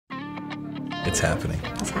It's happening.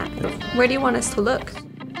 It's happening. Where do you want us to look?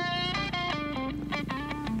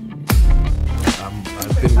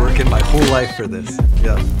 I've been working my whole life for this.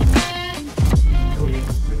 Yeah.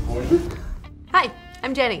 Hi,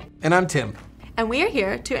 I'm Jenny. And I'm Tim. And we are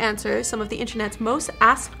here to answer some of the internet's most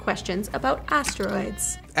asked questions about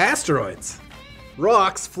asteroids. Asteroids.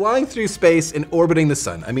 Rocks flying through space and orbiting the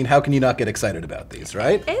sun. I mean, how can you not get excited about these,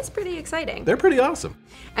 right? It's pretty exciting. They're pretty awesome.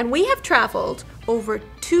 And we have traveled over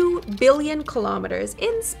 2 billion kilometers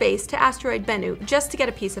in space to asteroid Bennu just to get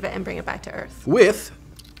a piece of it and bring it back to Earth. With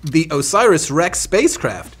the osiris-rex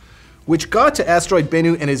spacecraft, which got to asteroid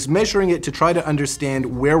Bennu and is measuring it to try to understand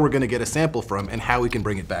where we're going to get a sample from and how we can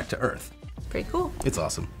bring it back to Earth. Pretty cool. It's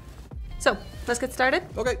awesome. So, let's get started.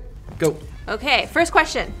 Okay, go. Okay, first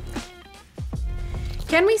question.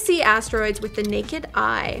 Can we see asteroids with the naked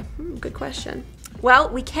eye? Good question. Well,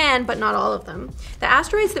 we can, but not all of them. The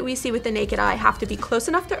asteroids that we see with the naked eye have to be close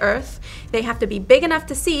enough to Earth, they have to be big enough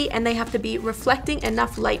to see, and they have to be reflecting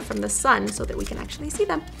enough light from the sun so that we can actually see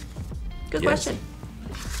them. Good question.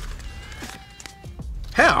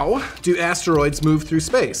 How do asteroids move through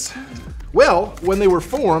space? Well, when they were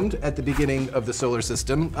formed at the beginning of the solar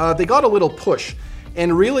system, they got a little push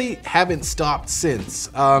and really haven't stopped since.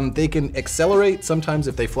 They can accelerate sometimes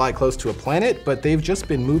if they fly close to a planet, but they've just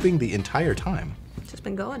been moving the entire time. Just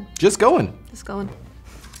been going. Just going. Just going.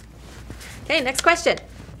 Okay, next question.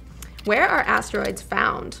 Where are asteroids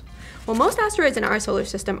found? Well, most asteroids in our solar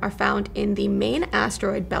system are found in the main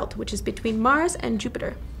asteroid belt, which is between Mars and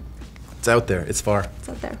Jupiter. It's out there, it's far. It's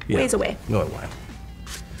out there, Yeah. ways away. No, why?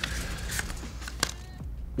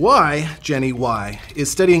 Why, Jenny, why is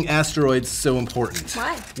studying asteroids so important?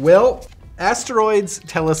 Why? Well, asteroids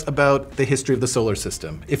tell us about the history of the solar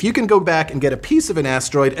system. If you can go back and get a piece of an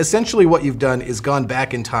asteroid, essentially what you've done is gone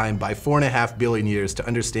back in time by 4.5 billion years to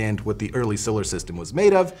understand what the early solar system was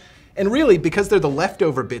made of. And really, because they're the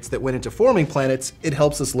leftover bits that went into forming planets, it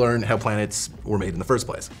helps us learn how planets were made in the first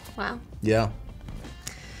place. Wow. Yeah.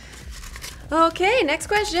 Okay, next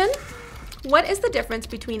question. What is the difference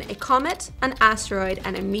between a comet, an asteroid,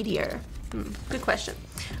 and a meteor? Good question.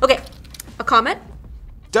 Okay, a comet.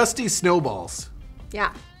 Dusty snowballs.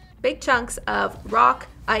 Yeah, big chunks of rock,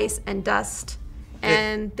 ice, and dust,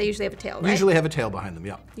 and they usually have a tail, right? Usually have a tail behind them,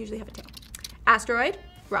 yeah. Usually have a tail. Asteroid,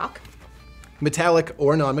 rock. Metallic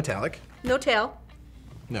or non-metallic. No tail.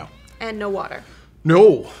 No. And no water.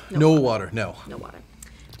 No water, no. No water.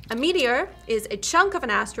 A meteor is a chunk of an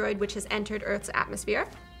asteroid which has entered Earth's atmosphere.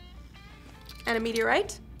 And a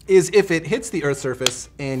meteorite? Is if it hits the Earth's surface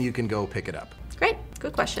and you can go pick it up. Great,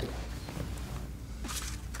 good question.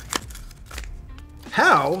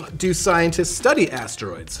 How do scientists study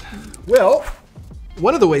asteroids? Well,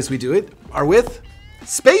 one of the ways we do it are with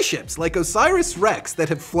spaceships like osiris-rex that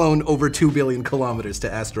have flown over 2 billion kilometers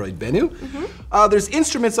to asteroid Bennu. There's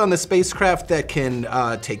instruments on the spacecraft that can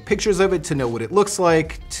take pictures of it to know what it looks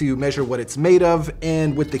like, to measure what it's made of,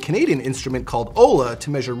 and with the Canadian instrument called OLA to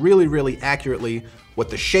measure really, really accurately what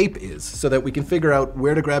the shape is so that we can figure out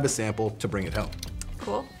where to grab a sample to bring it home.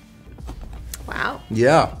 Cool. Wow.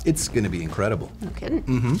 Yeah, it's gonna be incredible. No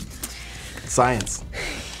kidding. Science.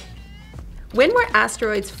 When were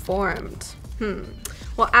asteroids formed?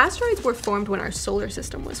 Well, asteroids were formed when our solar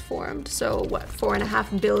system was formed, so what,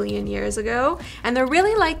 4.5 billion years ago? And they're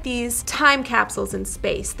really like these time capsules in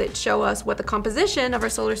space that show us what the composition of our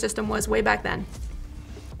solar system was way back then.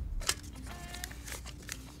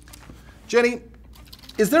 Jenny,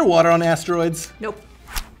 is there water on asteroids? Nope.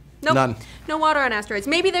 Nope. None. No water on asteroids.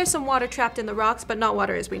 Maybe there's some water trapped in the rocks, but not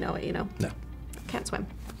water as we know it, you know? No. Can't swim.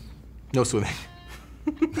 No swimming.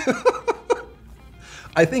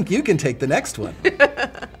 I think you can take the next one.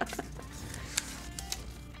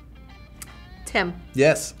 Tim.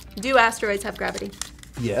 Yes. Do asteroids have gravity?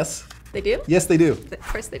 Yes. They do? Yes, they do. Of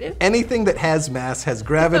course they do. Anything that has mass has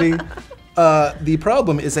gravity. The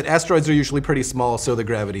problem is that asteroids are usually pretty small, so the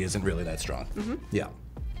gravity isn't really that strong. Yeah,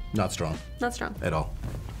 not strong. Not strong. At all.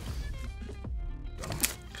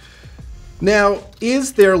 Now,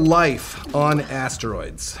 is there life on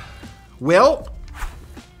asteroids? Well,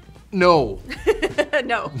 no.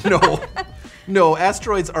 No. No,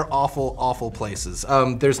 asteroids are awful, awful places.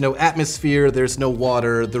 There's no atmosphere, there's no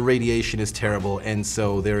water, the radiation is terrible, and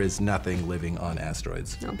so there is nothing living on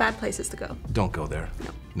asteroids. No, bad places to go. Don't go there.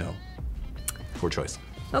 No. No. Poor choice.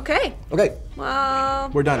 Okay. Okay, Well,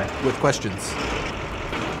 we're done with questions.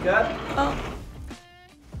 Got? oh,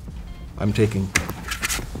 I'm taking.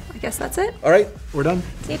 I guess that's it. All right, we're done.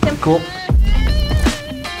 See you, Tim. Cool.